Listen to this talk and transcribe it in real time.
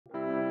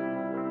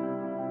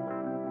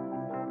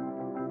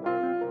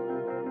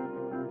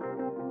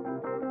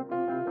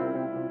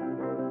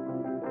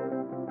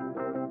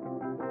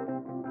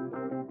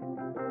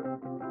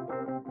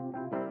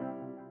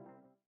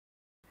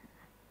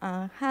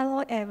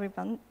Hello,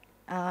 everyone.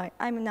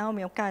 I'm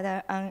Naomi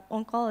Okada, an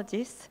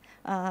oncologist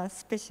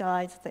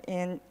specialized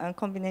in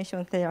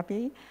combination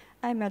therapy.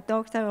 I'm a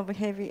doctor of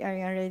heavy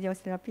area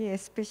radiotherapy,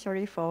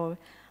 especially for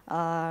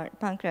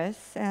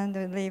pancreas and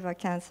liver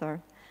cancer.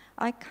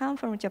 I come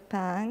from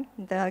Japan,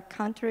 the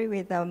country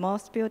with the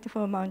most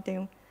beautiful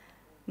mountain,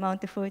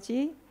 Mount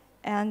Fuji,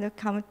 and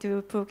come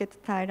to Phuket,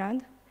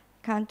 Thailand,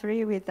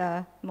 country with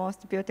the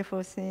most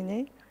beautiful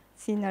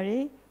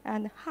scenery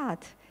and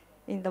heart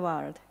in the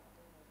world.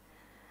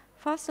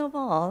 First of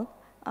all,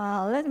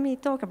 let me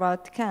talk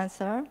about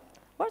cancer.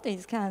 What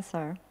is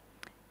cancer?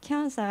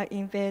 Cancer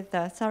invades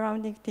the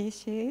surrounding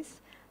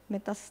tissues,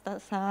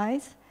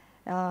 metastasize,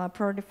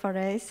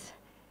 proliferates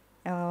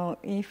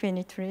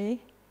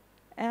infinitely,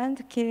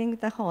 and killing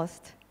the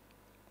host.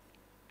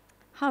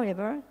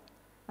 However,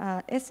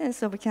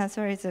 essence of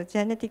cancer is a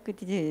genetic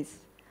disease.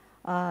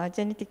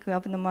 Genetic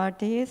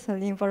abnormalities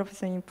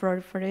involved in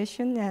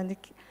proliferation and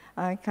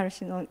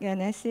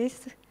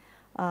carcinogenesis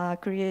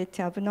create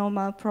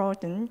abnormal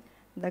protein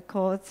that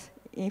cause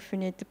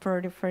infinite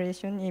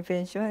proliferation,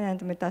 invasion,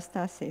 and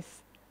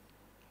metastasis.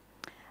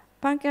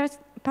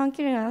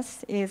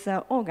 Pancreas is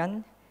an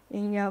organ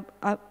in your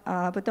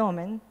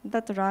abdomen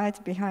that lies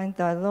behind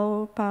the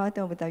lower part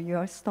of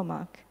your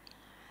stomach.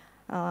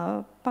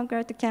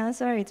 Pancreatic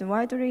cancer is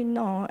widely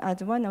known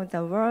as one of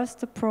the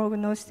worst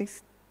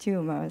prognosis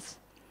tumors.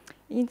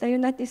 In the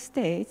United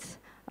States,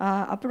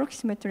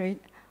 approximately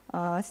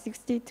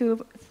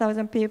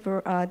 62,000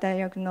 people are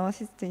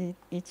diagnosed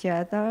each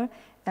other,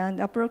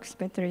 and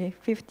approximately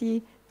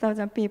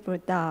 50,000 people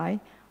die,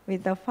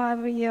 with a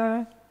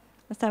 5-year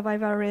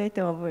survival rate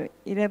of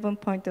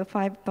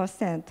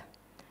 11.5%.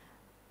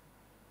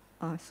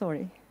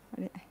 Sorry.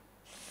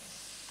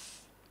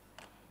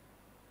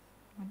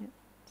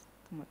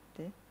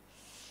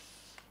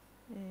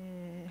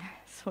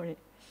 sorry.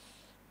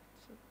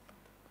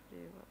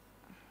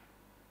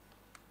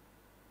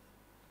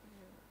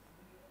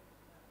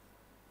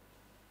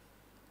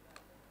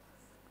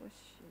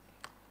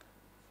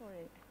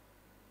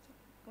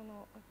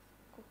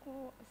 ここ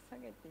を下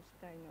げていき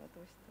たいのは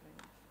どうしたらいいん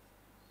です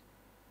か。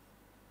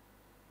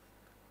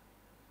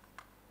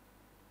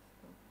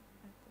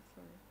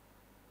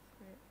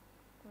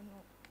この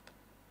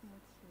文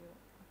字を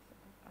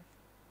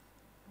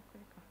こ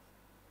れか。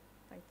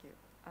Thank you.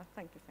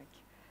 Thank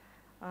you.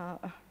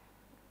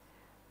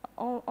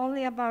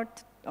 Only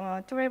about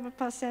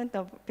 12%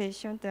 of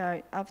patients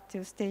are up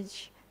to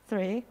stage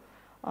 3,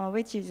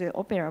 which is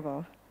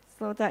operable.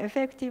 So the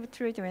effective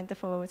treatment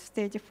for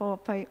stage 4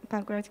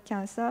 pancreatic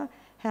cancer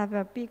have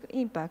a big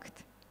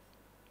impact.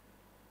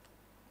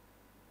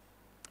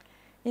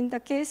 In the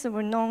case of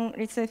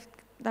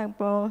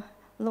non-resectable,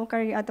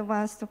 locally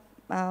advanced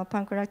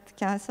pancreatic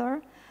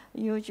cancer,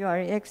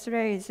 usually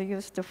X-ray is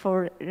used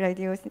for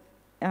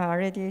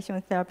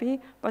radiation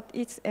therapy, but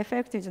its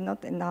effect is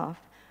not enough.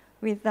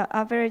 With the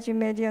average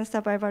median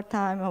survival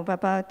time of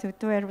about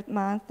 12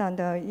 months and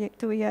a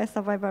 2-year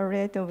survival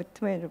rate of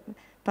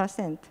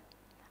 20%.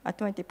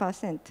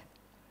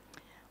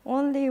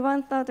 Only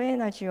 1/3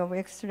 energy of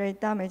X-ray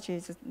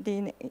damages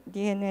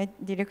DNA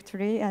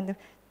directly, and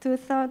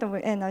 2/3 of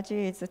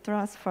energy is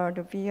transferred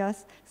via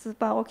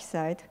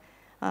superoxide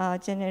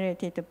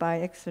generated by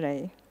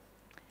X-ray.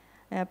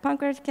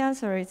 Pancreatic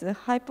cancer is a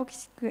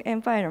hypoxic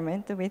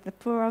environment with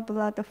poor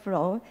blood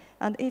flow,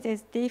 and it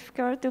is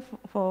difficult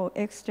for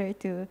X-ray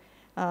to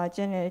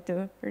generate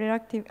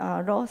reactive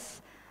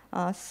loss.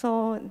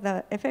 So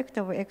the effect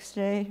of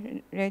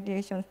X-ray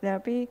radiation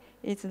therapy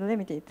is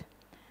limited.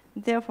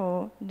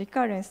 Therefore,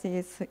 recurrence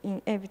is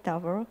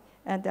inevitable,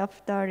 and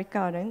after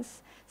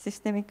recurrence,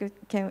 systemic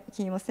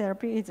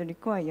chemotherapy is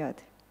required.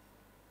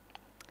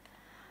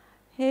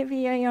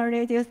 Heavy ion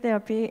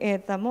radiotherapy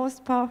is the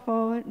most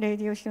powerful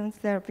radiation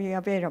therapy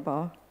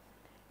available.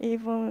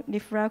 Even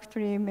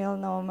refractory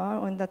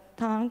melanoma on the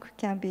tongue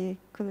can be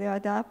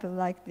cleared up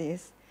like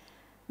this.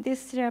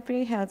 This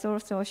therapy has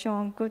also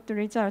shown good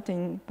results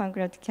in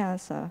pancreatic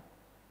cancer.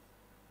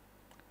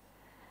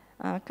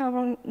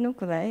 Carbon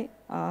nuclei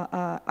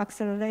are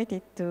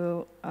accelerated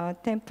to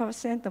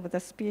 10% of the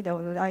speed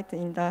of light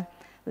in the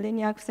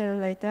linear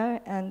accelerator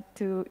and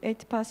to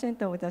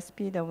 8% of the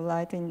speed of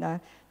light in the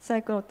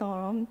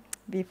cyclotron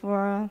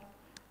before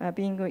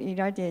being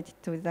irradiated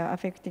to the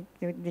affected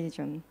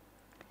region.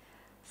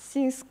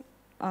 Since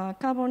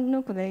carbon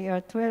nuclei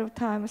are 12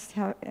 times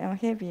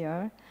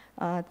heavier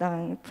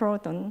than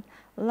proton,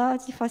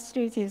 large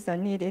facilities are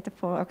needed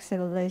for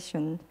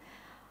acceleration.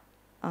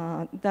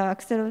 The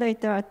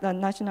accelerator at the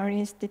National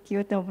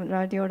Institute of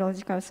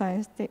Radiological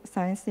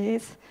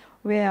Sciences,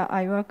 where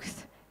I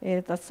worked,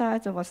 is the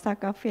size of a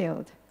soccer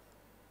field.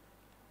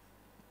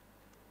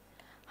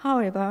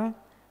 However,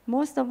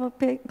 most of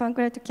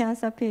pancreatic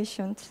cancer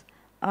patients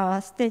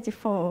are stage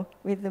 4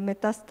 with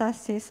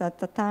metastasis at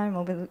the time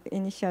of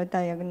initial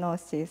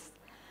diagnosis.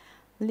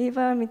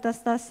 Liver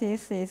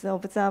metastasis is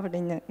observed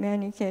in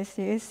many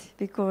cases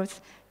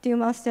because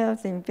tumor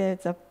cells invade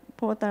the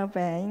portal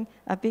vein,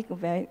 a big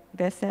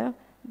vessel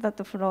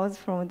that flows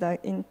from the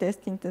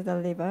intestine to the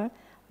liver,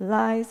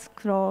 lies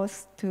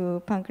close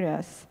to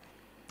pancreas.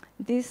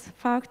 This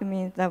fact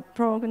means the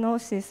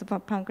prognosis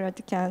of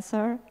pancreatic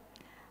cancer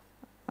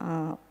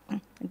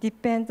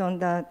depends on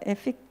the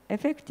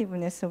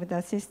effectiveness of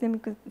the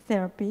systemic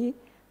therapy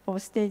for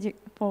stage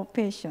 4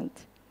 patient.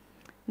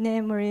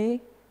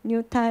 Namely,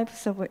 new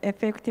types of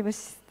effective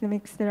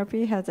systemic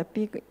therapy has a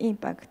big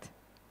impact.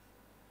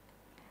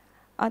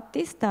 At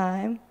this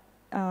time,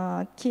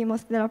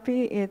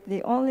 chemotherapy is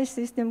the only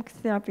systemic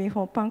therapy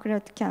for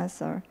pancreatic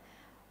cancer.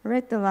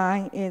 Red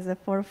line is a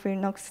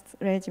FOLFIRINOX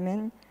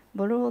regimen,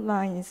 blue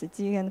line is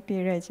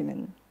GNP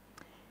regimen.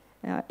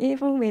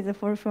 Even with the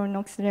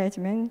FOLFIRINOX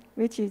regimen,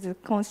 which is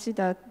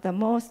considered the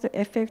most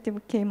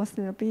effective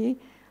chemotherapy,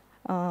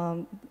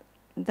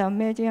 the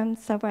median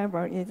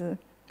survival is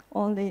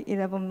only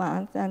 11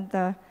 months, and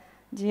the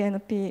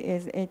GNP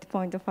is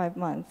 8.5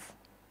 months.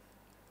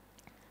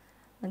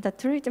 And the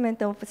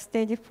treatment of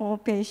stage 4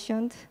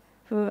 patients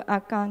who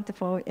account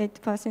for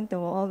 8%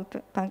 of all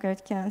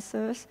pancreatic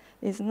cancers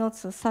is not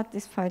so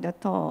satisfied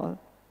at all.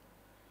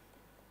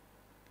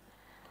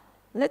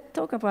 Let's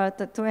talk about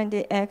the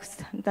Twendee X,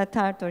 the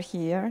title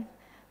here.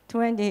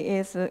 Twendee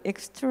is an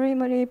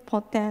extremely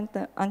potent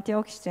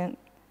antioxidant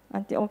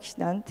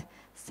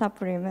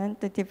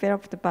supplement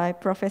developed by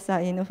Professor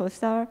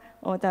Intl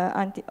of the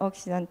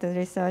Antioxidant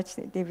Research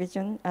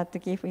Division at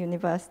Gifu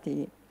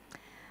University.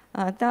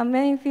 The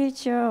main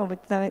feature of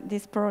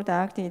this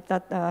product is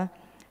that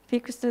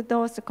fixed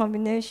dose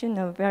combination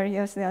of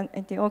various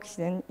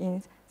antioxidants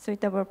in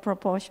suitable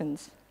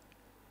proportions.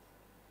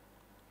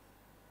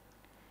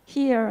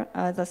 Here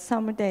are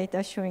some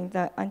data showing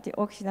the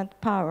antioxidant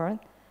power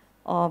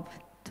of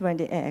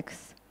Twendee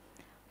X.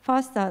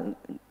 First, the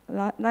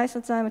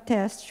lysozyme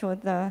test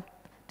showed the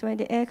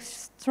Twendee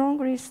X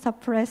strongly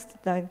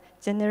suppressed the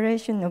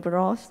generation of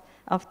loss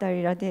after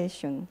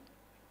irradiation.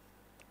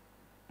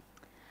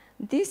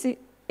 This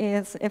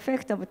is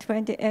effect of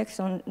Twendee X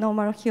on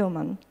normal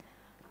human.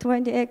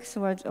 Twendee X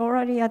was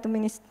orally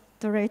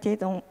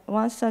administered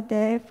once a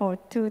day for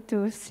 2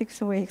 to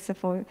 6 weeks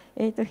for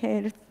 8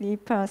 healthy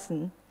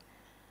persons.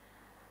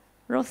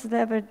 Loss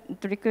level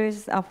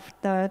decreased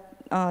after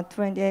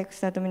Twendee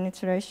X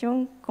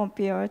administration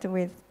compared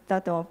with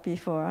that of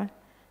before.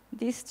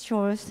 This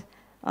shows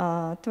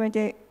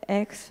Twendee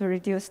X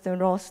reduced the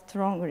loss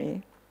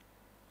strongly.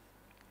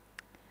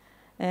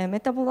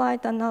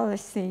 Metabolite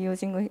analysis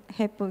using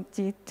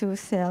HepG2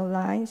 cell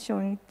line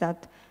showing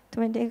that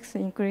Twendee X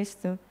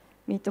increased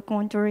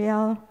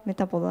mitochondrial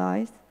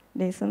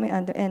metabolism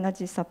and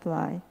energy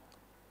supply.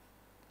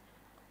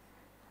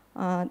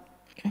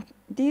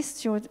 This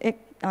shows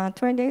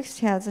Twendee X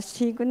has a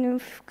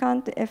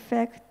significant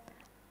effect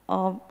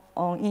on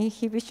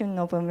inhibition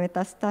of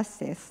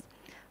metastasis.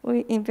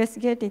 We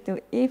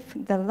investigated if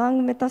the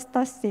lung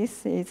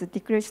metastasis is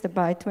decreased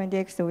by Twendee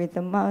X with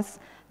the mouse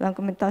lung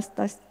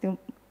metastasis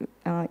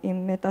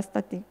in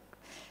metastatic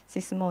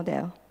cyst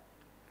model.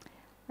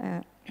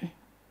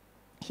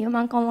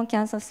 Human common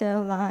cancer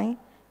cell line,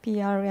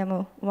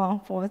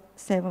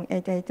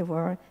 PRM14788,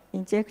 were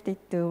injected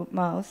to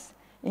mouse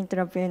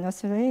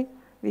intravenously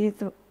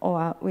with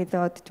or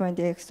without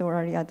Twendee X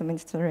oral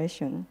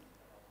administration.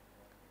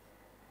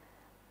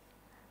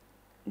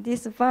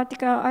 This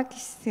vertical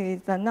axis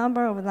is the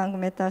number of lung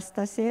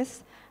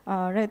metastases.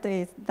 Red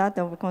is that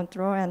of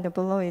control, and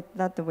below is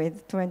that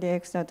with Twendee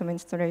X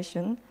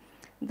administration.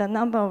 The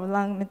number of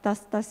lung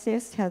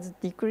metastases has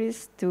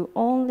decreased to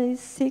only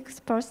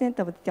 6%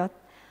 of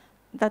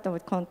that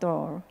of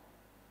control.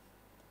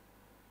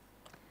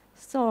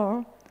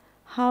 So,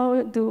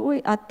 how do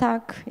we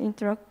attack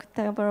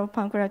intractable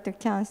pancreatic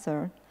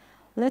cancer?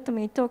 Let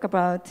me talk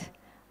about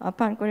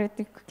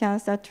pancreatic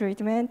cancer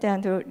treatment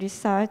and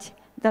research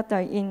that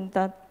are in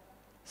the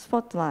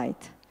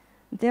spotlight.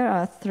 There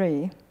are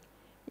 3.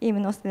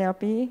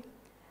 Immunotherapy,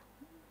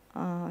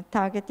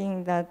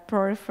 targeting the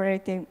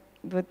proliferative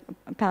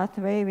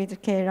pathway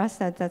with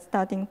KRAS as the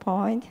starting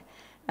point,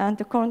 and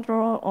the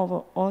control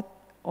of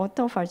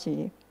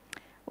autophagy.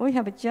 We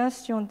have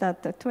just shown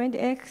that the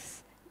Twendee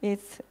X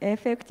is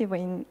effective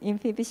in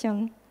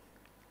inhibition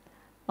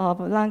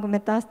of lung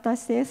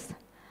metastasis.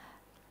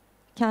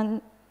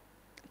 Can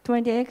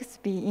Twendee X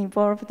be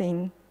involved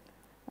in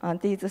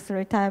these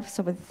 3 types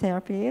of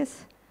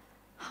therapies?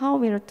 How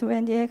will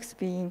Twendee X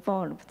be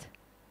involved?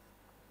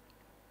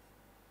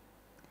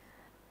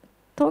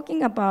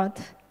 Talking about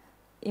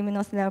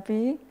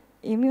immunotherapy,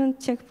 immune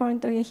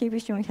checkpoint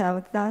inhibition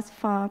has thus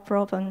far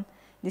proven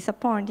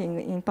disappointing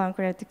in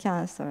pancreatic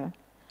cancer.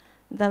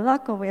 The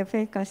lack of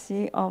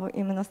efficacy of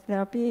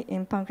immunotherapy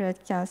in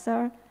pancreatic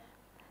cancer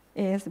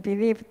is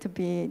believed to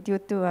be due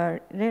to a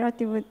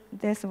relative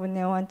death of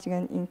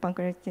neoantigen in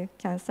pancreatic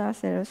cancer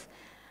cells,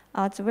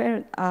 as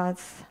well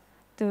as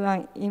to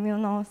an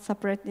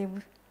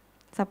immunosuppressive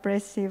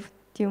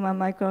tumor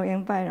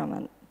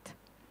microenvironment,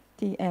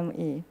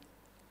 TME.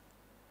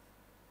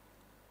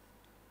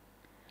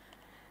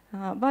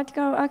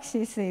 Vertical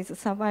axis is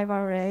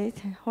survival rate.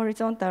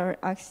 Horizontal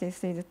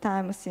axis is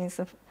time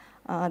since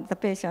the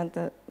patient's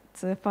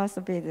first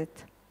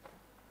visit.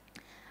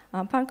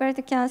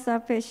 Pancreatic cancer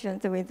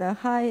patients with a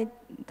high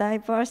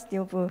diversity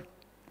of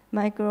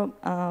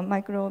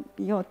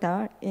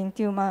microbiota in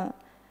tumor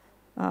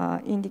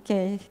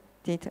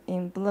indicated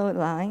in blue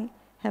line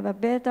have a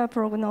better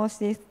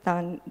prognosis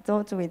than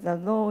those with a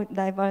low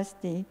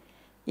diversity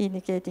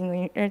indicating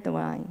in red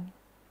line.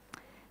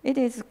 It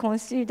is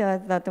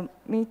considered that the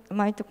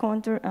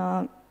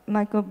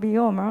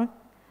microbiota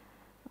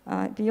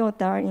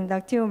in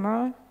the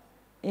tumor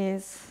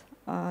is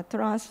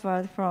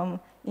transferred from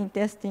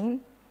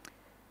intestine,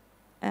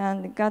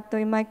 and gut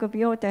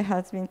microbiota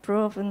has been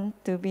proven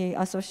to be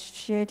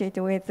associated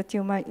with the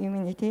tumor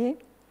immunity.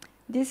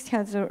 This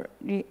has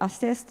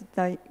reassessed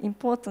the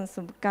importance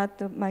of gut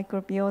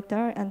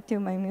microbiota and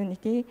tumor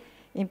immunity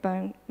in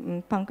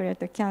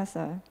pancreatic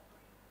cancer.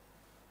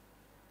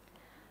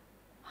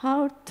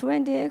 How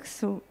Twendee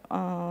X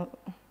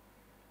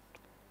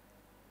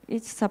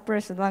it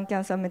suppresses lung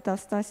cancer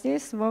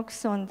metastasis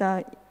works on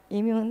the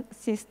immune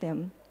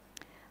system.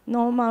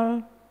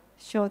 Normal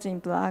shows in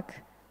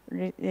black,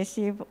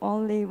 receive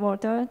only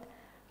water.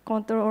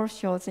 Control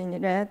shows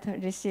in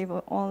red, receive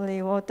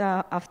only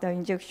water after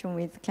injection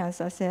with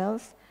cancer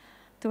cells.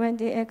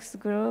 Twendee X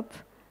group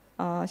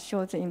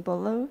shows in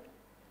blue,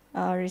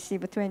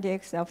 receive Twendee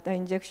X after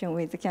injection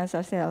with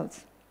cancer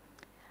cells.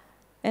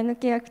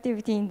 NK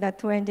activity in the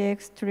Twendee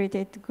X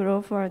treated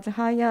group was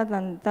higher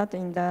than that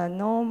in the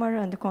normal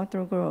and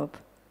control group.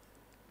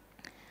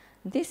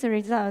 This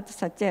result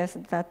suggests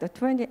that the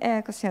Twendee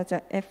X has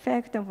an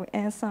effect of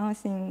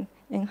enhancing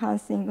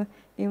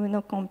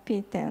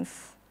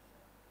immunocompetence.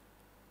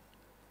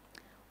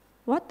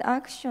 What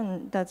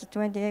action does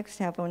Twendee X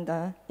have on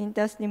the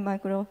intestinal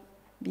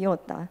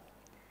microbiota?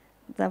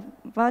 The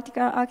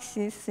vertical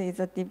axis is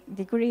the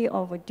degree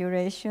of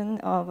duration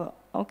of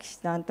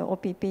oxidant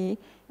OPP,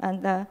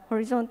 and the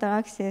horizontal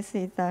axis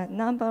is the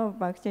number of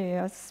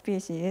bacterial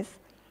species.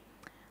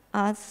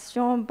 As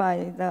shown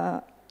by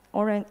the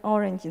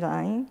orange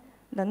line,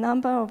 the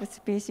number of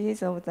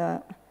species of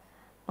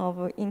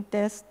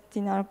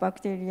intestinal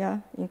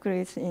bacteria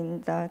increased in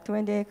the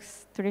Twendee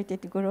X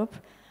treated group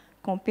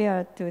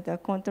compared to the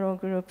control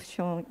group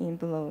shown in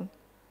blue.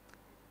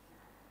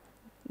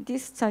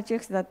 This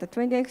suggests that the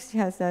Twendee X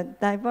has a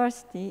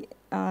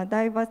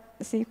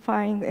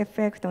diversifying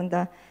effect on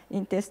the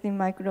intestinal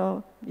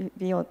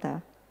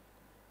microbiota.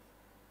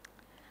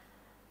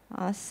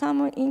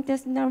 Some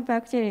intestinal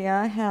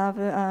bacteria have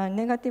a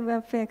negative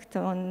effect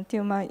on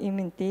tumor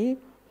immunity,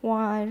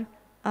 while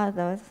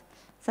others,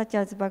 such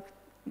as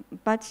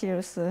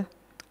Bacillus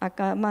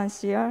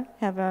akkermansia,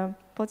 have a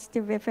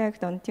positive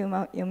effect on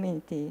tumor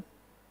immunity.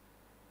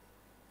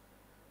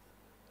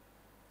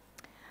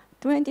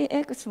 Twendee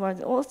X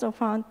was also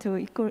found to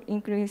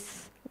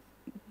increase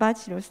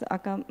Bacillus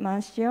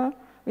akkermansia,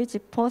 which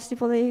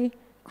possibly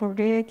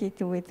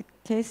correlated with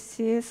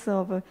cases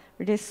of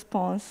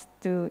response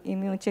to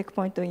immune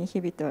checkpoint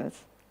inhibitors.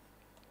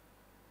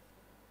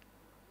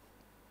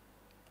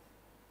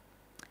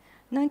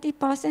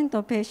 90%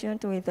 of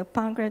patients with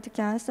pancreatic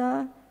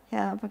cancer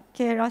have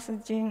KRAS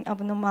gene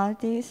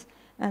abnormalities,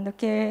 and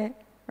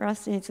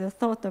KRAS is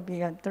thought to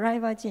be a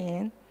driver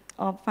gene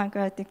of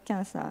pancreatic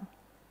cancer.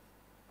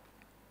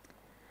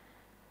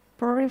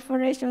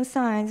 Proliferation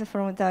signs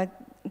from the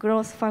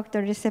growth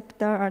factor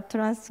receptor are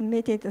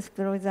transmitted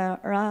through the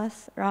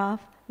RAS, RAF,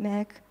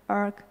 MEK,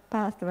 ERK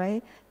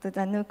pathway to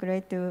the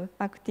nucleus to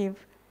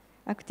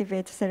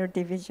activate cell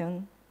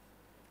division.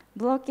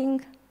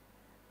 Blocking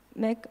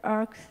MEK,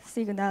 ERK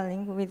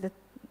signaling with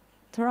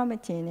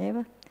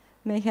trametinib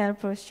may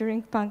help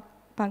shrink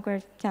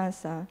pancreatic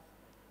cancer.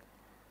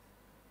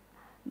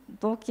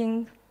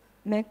 Blocking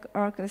MEK,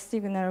 ERK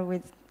signal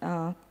with,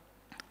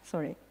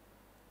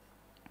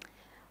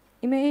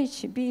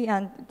 Image B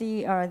and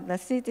D are the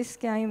CT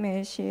scan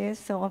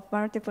images of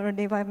multiple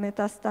liver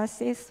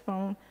metastasis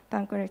from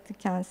pancreatic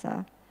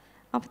cancer.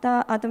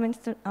 After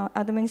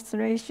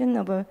administration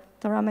of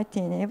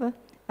trametinib,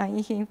 an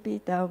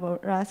inhibitor of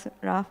RAS,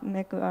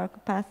 MEK,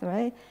 ERK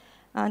pathway,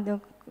 and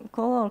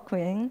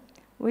chloroquine,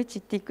 which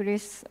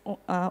decreases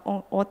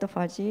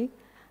autophagy,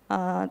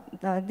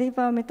 the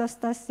liver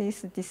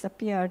metastasis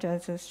disappeared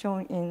as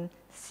shown in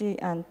C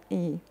and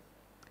E.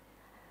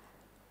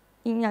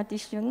 In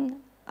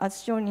addition,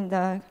 as shown in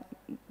the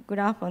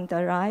graph on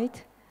the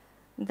right,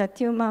 the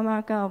tumor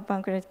marker of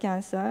pancreatic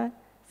cancer,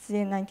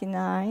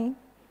 CA99,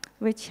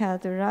 which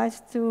had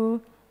rise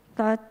to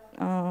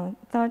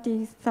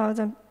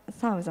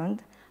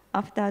 30,000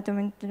 after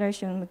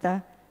administration of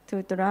the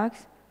two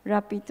drugs,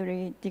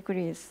 rapidly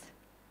decreased.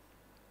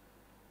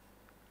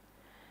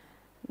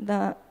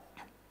 The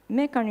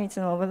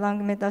mechanism of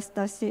lung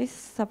metastasis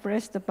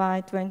suppressed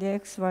by Twendee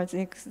X was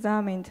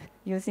examined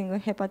using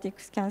hepatic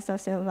cancer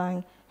cell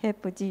line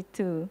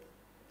HepG2.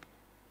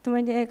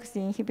 Twendee X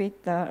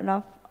inhibits the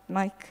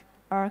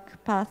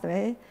RAF-MEK-ERK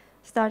pathway,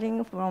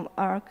 starting from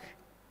ERK.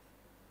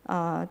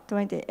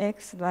 Twendee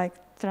X, like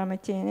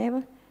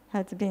trametinib,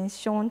 has been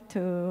shown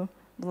to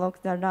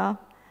block the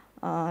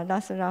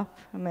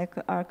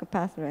RAS-RAF-MEK-ERK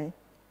pathway.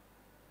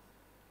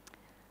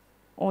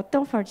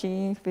 autophagy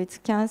inhibits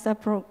cancer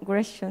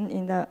progression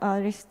in the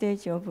early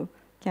stage of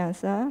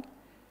cancer,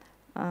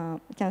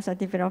 cancer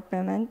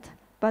development.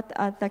 But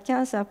as the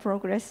cancer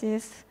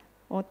progresses,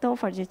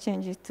 autophagy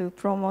changes to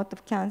promote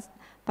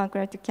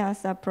pancreatic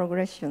cancer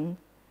progression.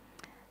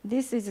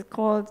 This is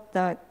called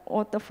the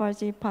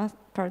autophagy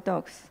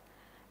paradox.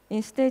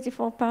 In stage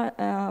 4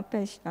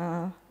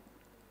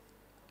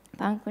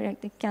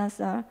 pancreatic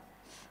cancer,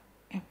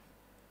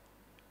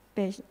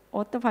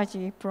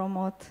 autophagy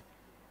promotes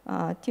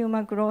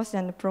tumor growth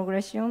and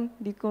progression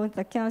because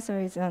the cancer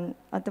is an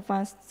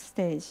advanced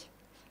stage.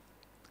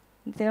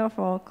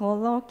 Therefore,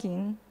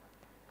 prolonging,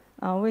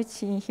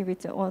 which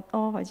inhibits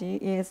autophagy,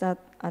 is an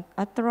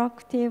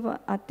attractive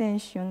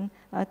attention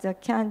as a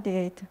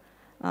candidate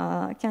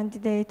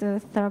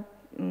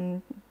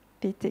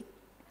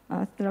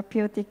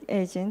therapeutic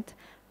agent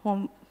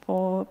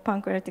for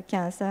pancreatic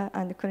cancer,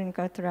 and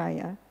clinical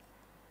trial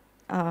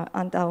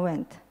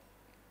underwent.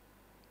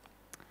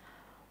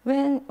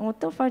 When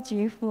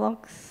autophagy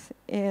flux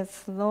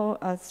is low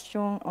as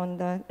shown on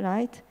the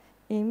right,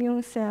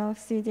 immune cell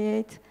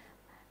CD8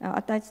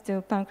 attach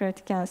to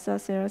pancreatic cancer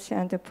cells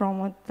and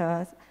promote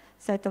the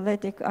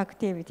cytolytic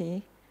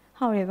activity.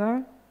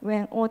 However,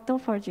 when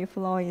autophagy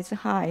flow is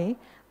high,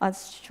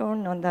 as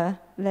shown on the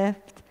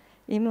left,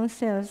 immune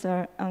cells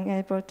are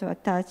unable to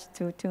attach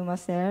to tumor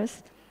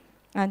cells,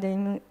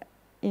 and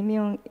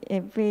immune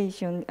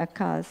evasion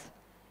occurs.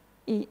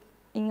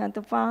 In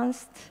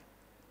advanced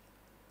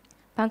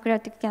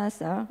pancreatic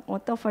cancer,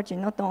 autophagy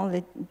not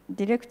only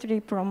directly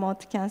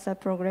promotes cancer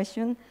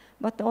progression,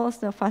 but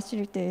also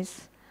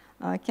facilitates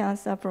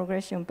cancer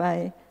progression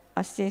by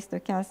assist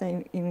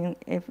cancer immune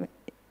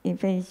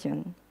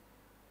evasion.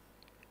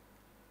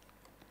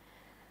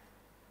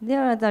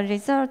 There are the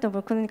result of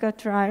a clinical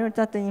trial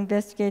that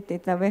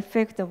investigated the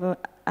effect of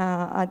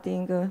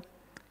adding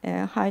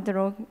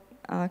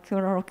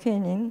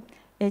hydrochloroquine,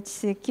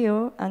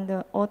 HCQ, and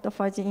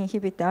autophagy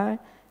inhibitor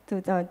to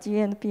the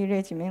GNP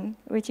regimen,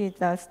 which is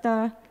the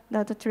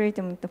standard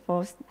treatment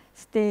for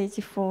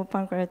stage 4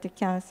 pancreatic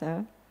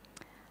cancer.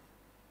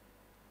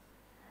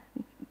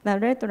 The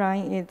red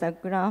line is the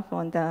graph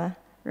on the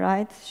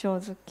right,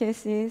 shows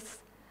cases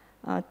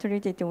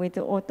treated with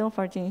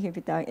autophagy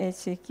inhibitor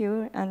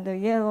HCQ, and the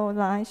yellow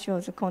line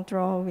shows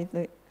control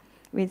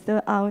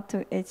without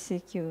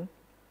HCQ.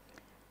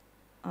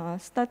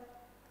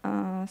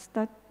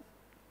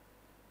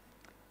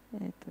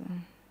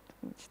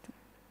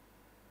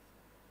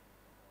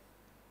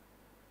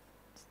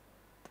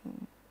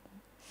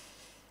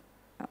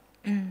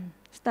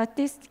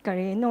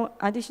 Statistically, no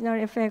additional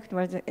effect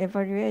was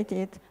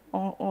evaluated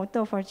on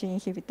autophagy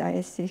inhibitor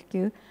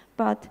HCQ,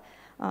 but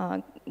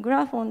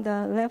graph on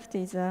the left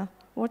is a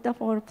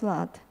waterfall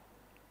plot.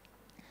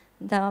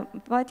 The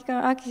vertical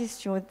axis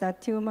shows the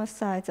tumor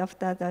size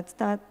after the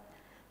start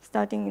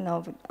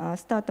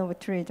of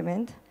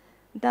treatment.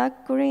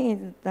 Dark green is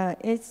the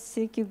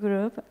HCQ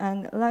group,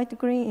 and light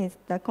green is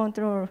the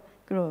control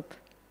group.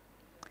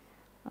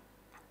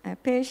 A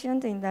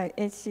patient in the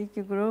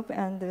HCQ group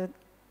and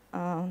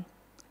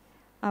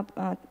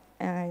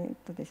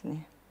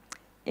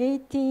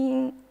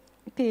 18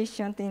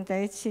 patients in the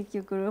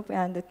HCQ group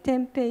and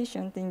 10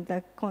 patients in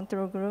the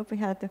control group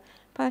had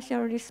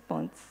partial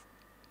response.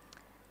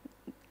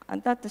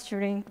 And that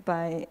shrink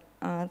by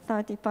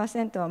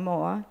 30% or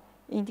more,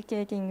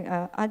 indicating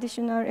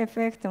additional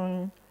effect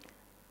on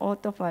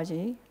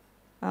autophagy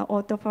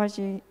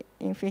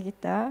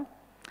inhibitor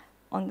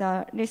on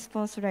the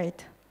response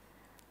rate.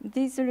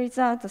 These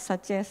results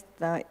suggest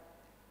the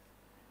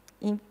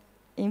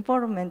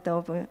involvement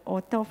of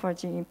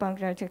autophagy in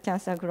pancreatic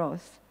cancer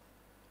growth.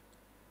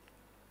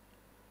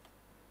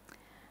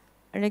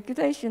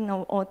 Regulation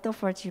of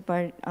autophagy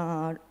by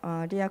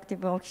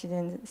reactive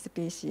oxygen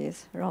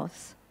species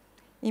loss.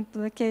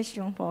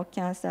 Implication for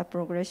cancer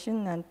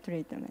progression and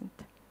treatment.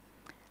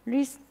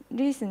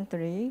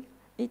 Recently,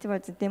 it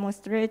was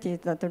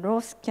demonstrated that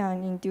loss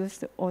can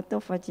induce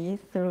autophagy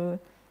through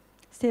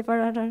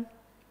several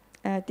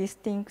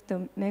distinct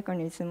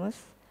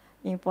mechanisms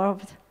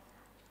involved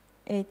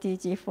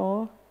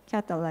ATG4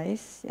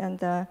 catalase and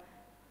the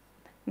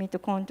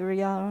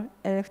mitochondrial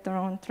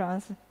electron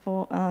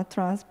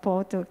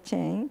transport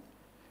chain,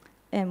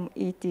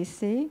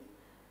 METC.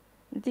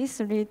 This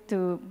leads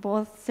to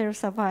both cell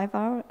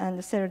survival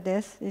and cell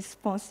death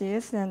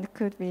responses and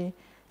could be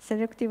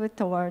selective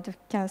toward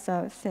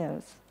cancer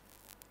cells.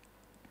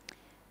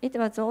 It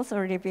was also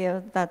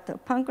revealed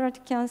that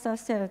pancreatic cancer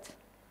cells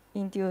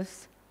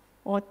induce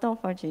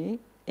autophagy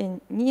in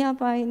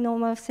nearby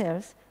normal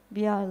cells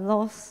via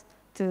loss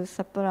to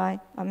supply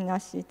amino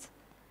acids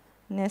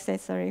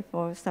necessary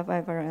for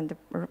survival and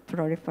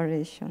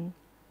proliferation.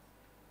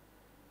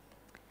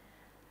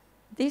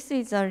 This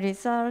is a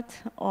result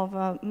of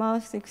a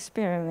mouse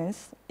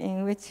experiments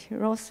in which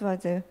loss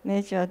was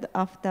measured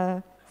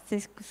after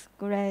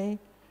 6-gray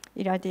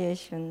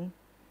irradiation.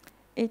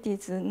 It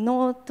is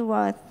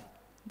noteworthy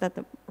that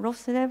the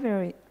loss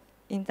level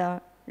in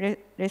the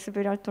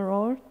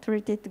resveratrol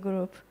treated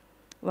group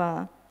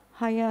were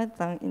higher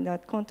than in the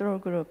control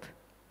group.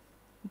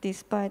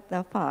 despite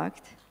the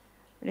fact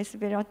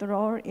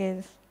resveratrol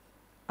is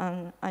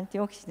an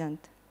antioxidant.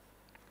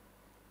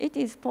 It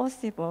is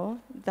possible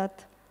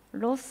that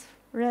loss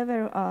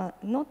levels are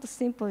not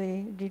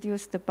simply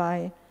reduced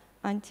by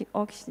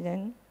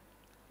antioxidant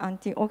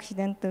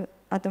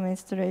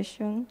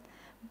administration,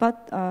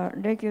 but are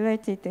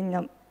regulated in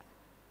a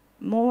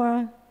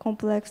more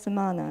complex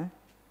manner.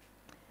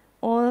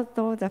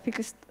 Although the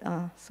fixed,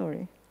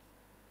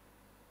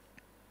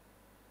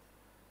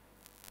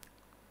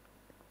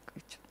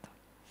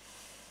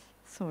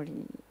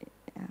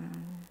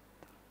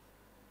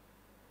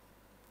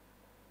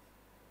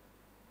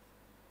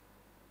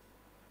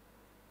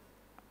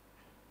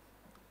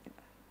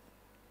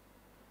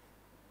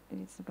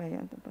 it's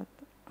bad, but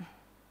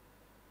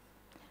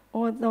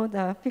although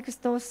the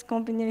fixed dose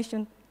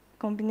combination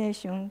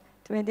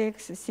Twendee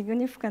X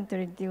significantly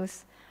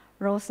reduce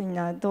loss in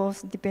a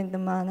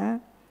dose-dependent manner,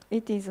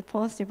 it is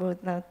possible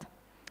that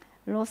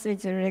loss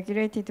is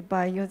regulated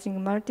by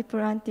using multiple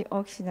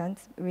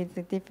antioxidants with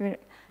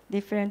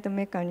different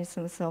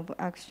mechanisms of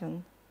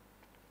action.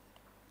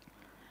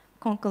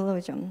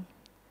 Conclusion.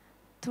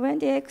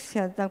 Twendee X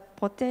has the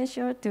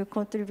potential to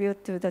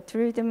contribute to the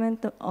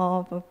treatment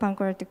of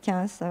pancreatic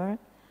cancer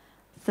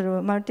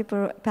through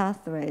multiple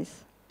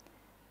pathways: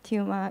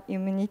 tumor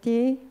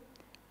immunity,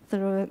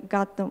 through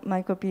gut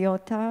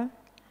microbiota,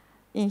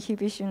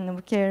 inhibition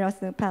of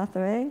KRAS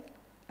pathway,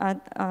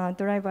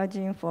 driver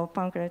gene for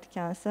pancreatic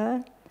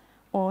cancer,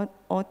 or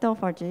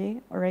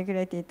autophagy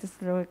regulated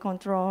through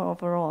control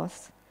of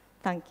loss.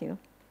 Thank you.